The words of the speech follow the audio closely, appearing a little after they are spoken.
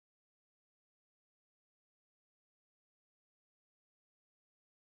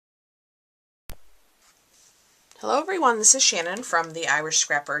Hello everyone, this is Shannon from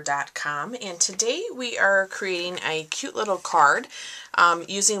theirishscrapper.com, and today we are creating a cute little card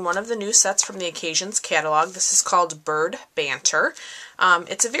using one of the new sets from the Occasions catalog. This is called Bird Banter.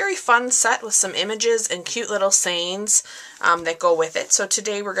 It's a very fun set with some images and cute little sayings that go with it. So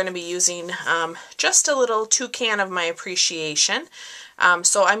today we're going to be using just a little toucan of my appreciation.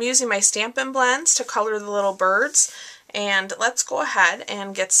 So I'm using my Stampin' blends to color the little birds, and let's go ahead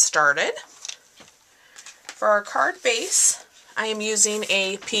and get started. For our card base, I am using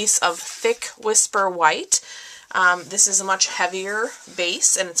a piece of thick Whisper White. This is a much heavier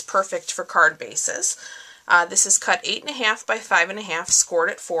base and it's perfect for card bases. This is cut 8.5 by 5.5, scored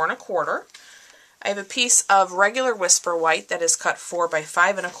at 4 1/4. I have a piece of regular Whisper White that is cut 4 by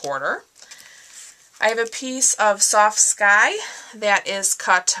 5 1/4. I have a piece of Soft Sky that is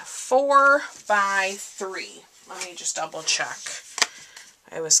cut 4 by 3. Let me just double check.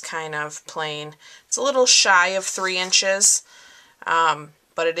 I was kind of playing. It's a little shy of 3 inches,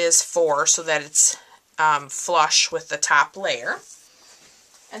 but it is 4 so that it's flush with the top layer.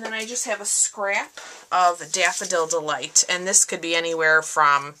 And then I just have a scrap of Daffodil Delight, and this could be anywhere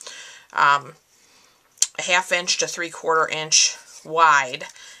from a 1/2 inch to 3/4 inch wide,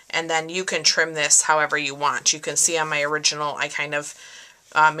 and then you can trim this however you want. You can see on my original I kind of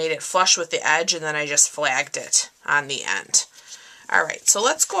made it flush with the edge, and then I just flagged it on the end. Alright, so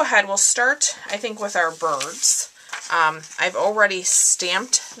let's go ahead. We'll start, I think, with our birds. I've already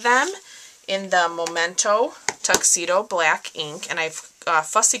stamped them in the Memento Tuxedo black ink, and I've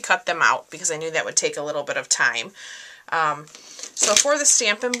fussy cut them out because I knew that would take a little bit of time. So for the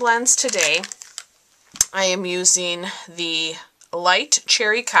Stampin' blends today, I am using the light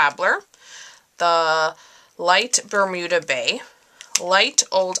Cherry Cobbler, the light Bermuda Bay, light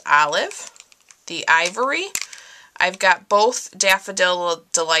Old Olive, the Ivory. I've got both Daffodil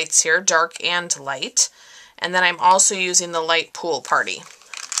Delights here, dark and light. And then I'm also using the light Pool Party.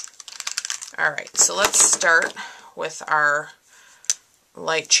 Alright, so let's start with our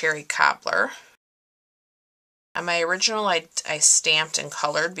light Cherry Cobbler. On my original, I stamped and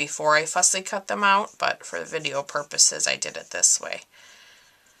colored before I fussy cut them out, but for the video purposes, I did it this way.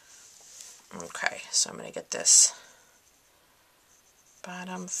 Okay, so I'm going to get this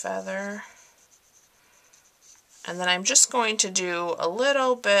bottom feather. And then I'm just going to do a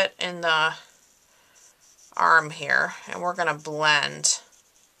little bit in the arm here, and we're going to blend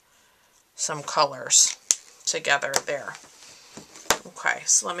some colors together there. Okay,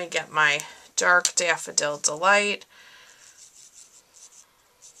 so let me get my dark Daffodil Delight.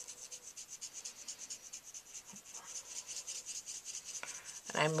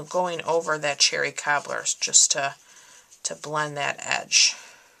 And I'm going over that Cherry Cobbler just to blend that edge.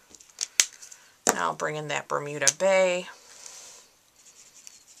 Now I'll bring in that Bermuda Bay.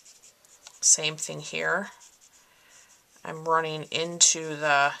 Same thing here. I'm running into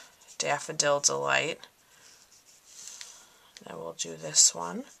the Daffodil Delight. Now we'll do this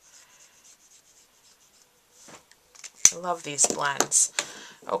one. I love these blends.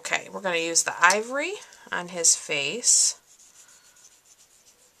 Okay, we're going to use the Ivory on his face.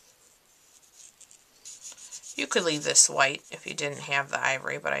 You could leave this white if you didn't have the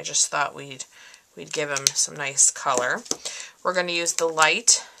Ivory, but I just thought we'd give him some nice color. We're going to use the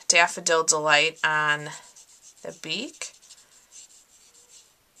light Daffodil Delight on the beak.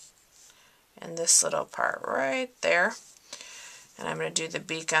 And this little part right there. And I'm going to do the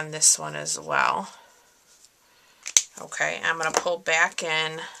beak on this one as well. Okay, I'm going to pull back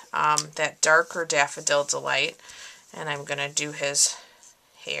in that darker Daffodil Delight, and I'm going to do his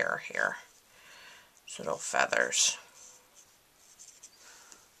hair here. Little feathers.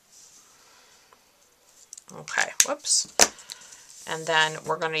 Okay, whoops. And then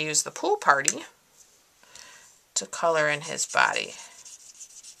we're going to use the Pool Party to color in his body.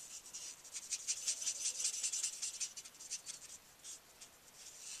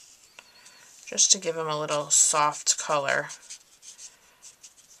 Just to give him a little soft color.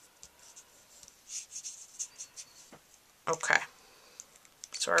 Okay.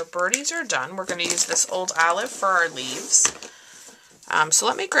 So our birdies are done. We're going to use this Old Olive for our leaves. So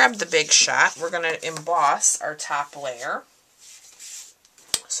let me grab the Big Shot. We're going to emboss our top layer.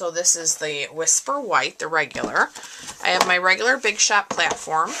 So this is the Whisper White, the regular. I have my regular Big Shot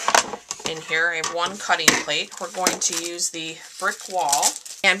platform in here. I have one cutting plate. We're going to use the Brick Wall.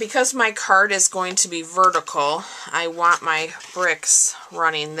 And because my card is going to be vertical, I want my bricks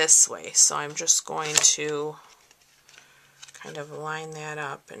running this way. So I'm just going to kind of line that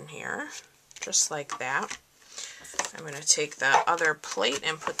up in here, just like that. I'm going to take the other plate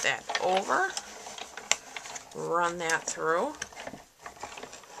and put that over, run that through,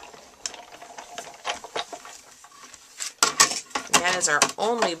 that is our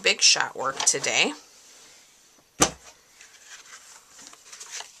only big shot work today.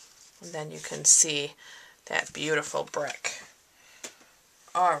 And then you can see that beautiful brick.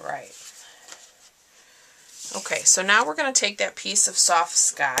 All right. Okay, so now we're going to take that piece of soft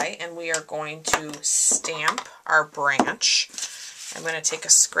sky and we are going to stamp our branch. I'm going to take a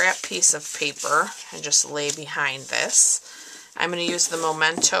scrap piece of paper and just lay behind this. I'm going to use the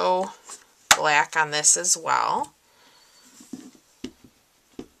Memento black on this as well. I'm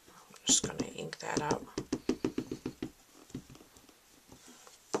just going to ink that up.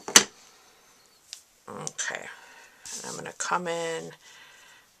 Okay, and I'm going to come in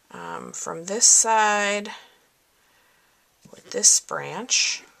from this side with this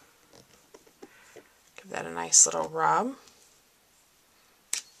branch. Give that a nice little rub.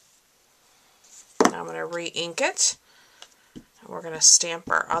 Now I'm going to re-ink it. And we're going to stamp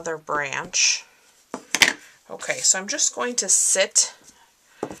our other branch. Okay, so I'm just going to sit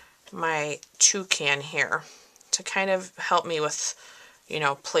my toucan here to kind of help me with, you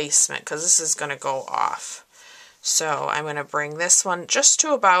know, placement, because this is going to go off. So I'm going to bring this one just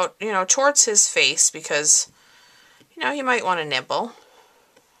to about, you know, towards his face, because, you know, you might want to nibble.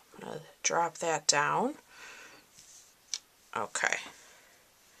 I'm going to drop that down. Okay.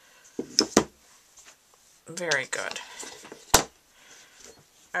 Very good.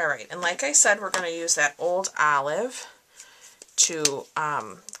 Alright, and like I said, we're going to use that old olive to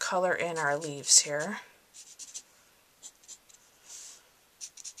color in our leaves here.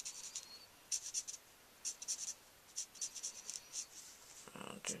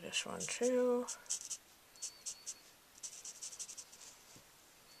 I'll do this one too.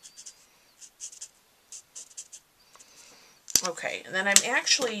 Okay, and then I'm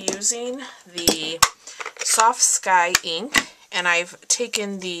actually using the Soft Sky ink, and I've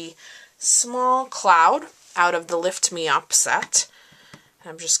taken the small cloud out of the Lift Me Up set.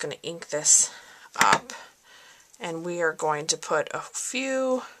 I'm just going to ink this up, and we are going to put a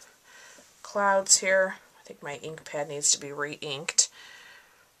few clouds here. I think my ink pad needs to be re-inked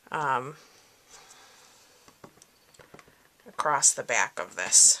across the back of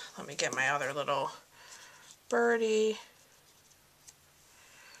this. Let me get my other little birdie.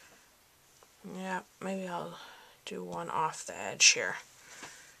 Yeah, maybe I'll do one off the edge here.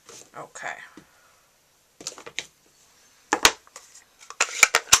 Okay.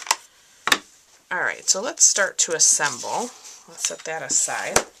 Alright, so let's start to assemble. Let's set that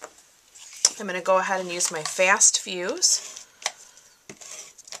aside. I'm going to go ahead and use my fast fuse.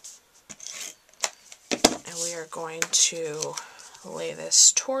 And we are going to lay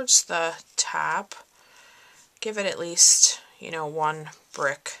this towards the top. Give it at least, you know, one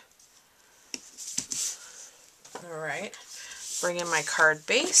brick. Alright, bring in my card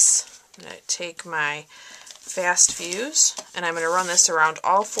base. I'm going to take my fast fuse, and I'm going to run this around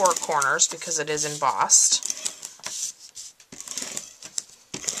all four corners because it is embossed.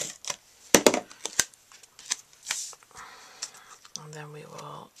 And then we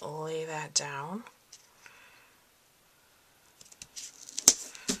will lay that down.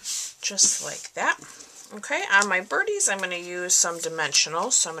 Just like that. Okay, on my birdies I'm going to use some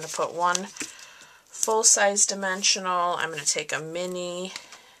dimensionals. So I'm going to put one full-size dimensional. I'm going to take a mini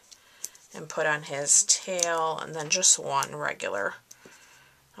and put on his tail, and then just one regular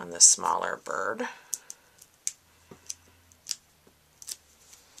on the smaller bird.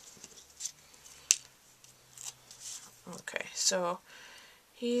 Okay, so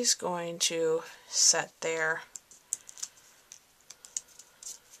he's going to set there.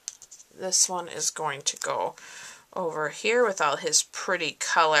 This one is going to go over here with all his pretty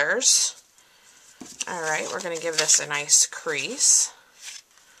colors. Alright, we're going to give this a nice crease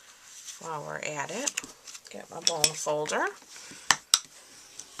while we're at it. Get my bone folder.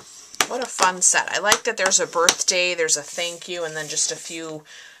 What a fun set. I like that there's a birthday, there's a thank you, and then just a few,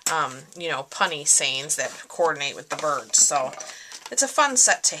 you know, punny sayings that coordinate with the birds. So it's a fun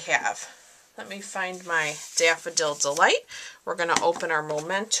set to have. Let me find my Daffodil Delight. We're going to open our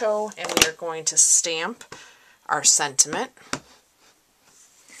Memento, and we are going to stamp our sentiment.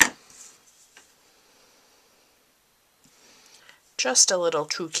 Just a little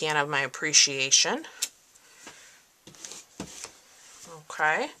toucan of my appreciation.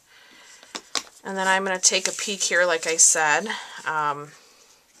 Okay. And then I'm going to take a peek here, like I said.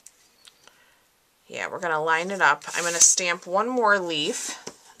 Yeah, we're going to line it up. I'm going to stamp one more leaf.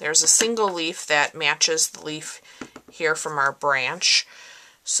 There's a single leaf that matches the leaf here from our branch.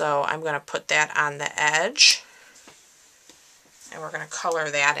 So I'm going to put that on the edge. And we're going to color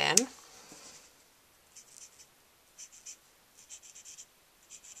that in.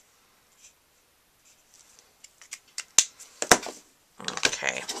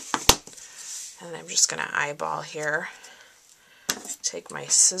 just going to eyeball here. Take my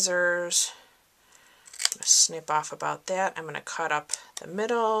scissors, I'm going to snip off about that. I'm going to cut up the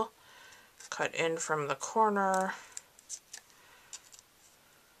middle, cut in from the corner,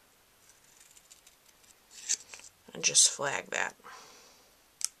 and just flag that.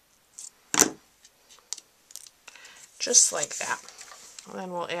 Just like that. And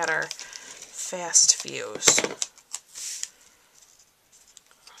then we'll add our fast fuse.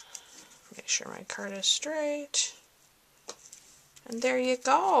 Make sure my card is straight. And there you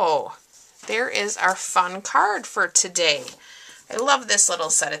go. There is our fun card for today. I love this little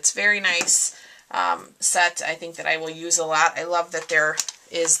set. It's very nice set. I think that I will use a lot. I love that there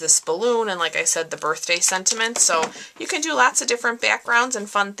is this balloon and, like I said, the birthday sentiment. So you can do lots of different backgrounds and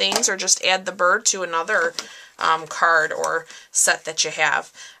fun things, or just add the bird to another card or set that you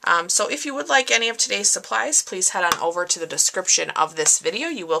have. So if you would like any of today's supplies, please head on over to the description of this video.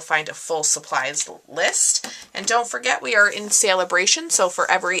 You will find a full supplies list. And don't forget, we are in celebration, so for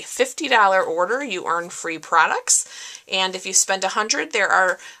every $50 order, you earn free products. And if you spend $100, there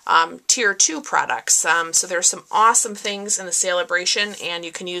are tier 2 products. So there's some awesome things in the celebration, and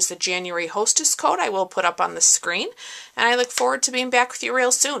you can use the January hostess code I will put up on the screen. And I look forward to being back with you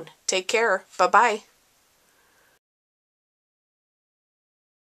real soon. Take care. Bye-bye.